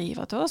ønsker å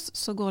skrive til oss,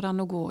 så går det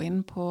an å gå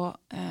inn på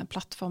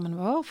plattformen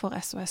vår for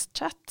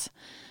soschat.no,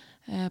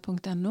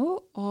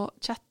 og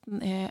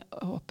chatten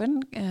åpen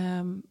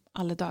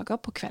alle dager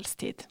på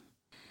kveldstid.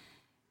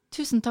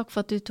 Tusen takk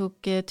for at du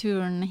tok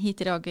turen hit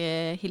i dag,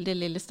 Hilde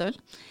Lillestøl.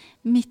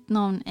 Mitt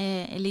navn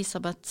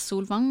Elisabeth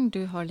Solvang.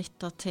 Du har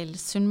lyttet til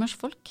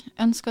Sunnmørsfolk.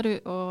 Ønsker du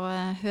å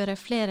høre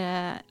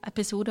flere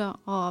episoder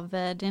av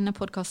denne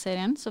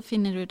podcastserien, så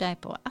finner du deg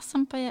på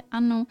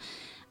smp.no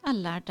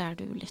eller der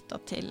du lytter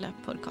til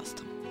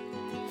podcast.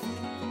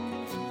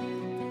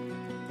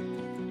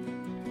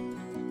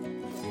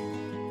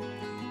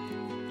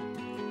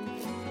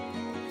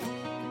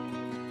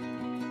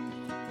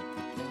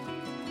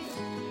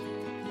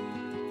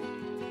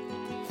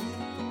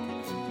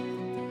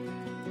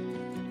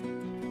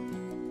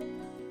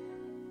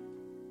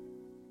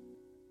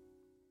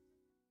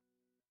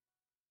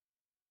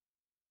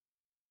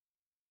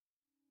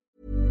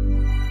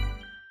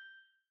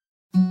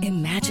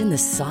 Imagine the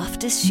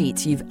softest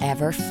sheets you've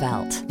ever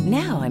felt.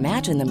 Now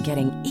imagine them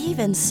getting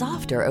even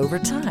softer over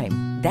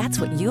time.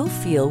 That's what you'll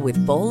feel with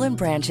Boll &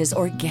 Branch's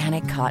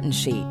organic cotton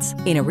sheets.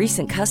 In a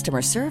recent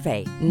customer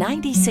survey,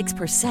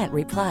 96%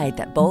 replied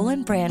that Boll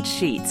 & Branch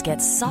sheets get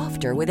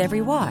softer with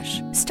every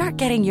wash. Start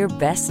getting your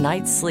best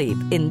night's sleep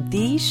in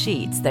these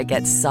sheets that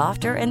get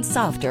softer and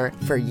softer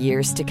for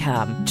years to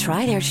come.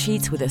 Try their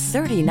sheets with a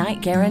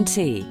 30-night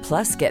guarantee.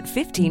 Plus, get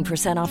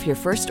 15% off your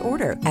first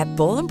order at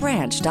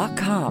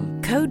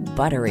bollandbranch.com. Code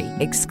BUTTERY.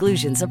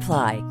 Exclusions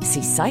apply.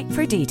 See site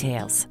for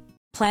details.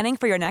 Planning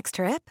for your next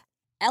trip?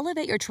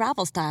 Elevate your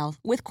travel style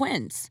with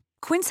Quince.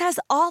 Quince has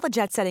all the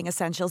jet-setting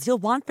essentials you'll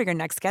want for your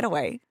next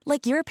getaway,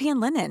 like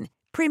European linen,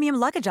 premium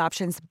luggage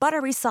options,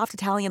 buttery soft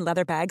Italian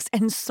leather bags,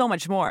 and so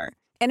much more.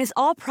 And is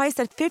all priced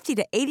at 50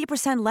 to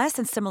 80% less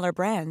than similar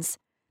brands.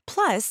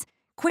 Plus,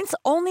 Quince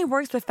only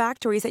works with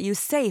factories that use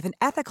safe and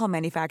ethical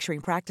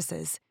manufacturing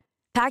practices.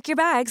 Pack your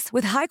bags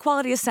with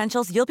high-quality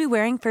essentials you'll be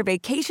wearing for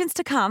vacations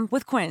to come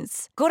with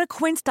Quince. Go to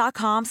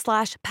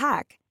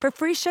quince.com/pack for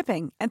free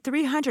shipping and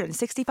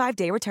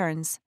 365-day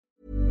returns.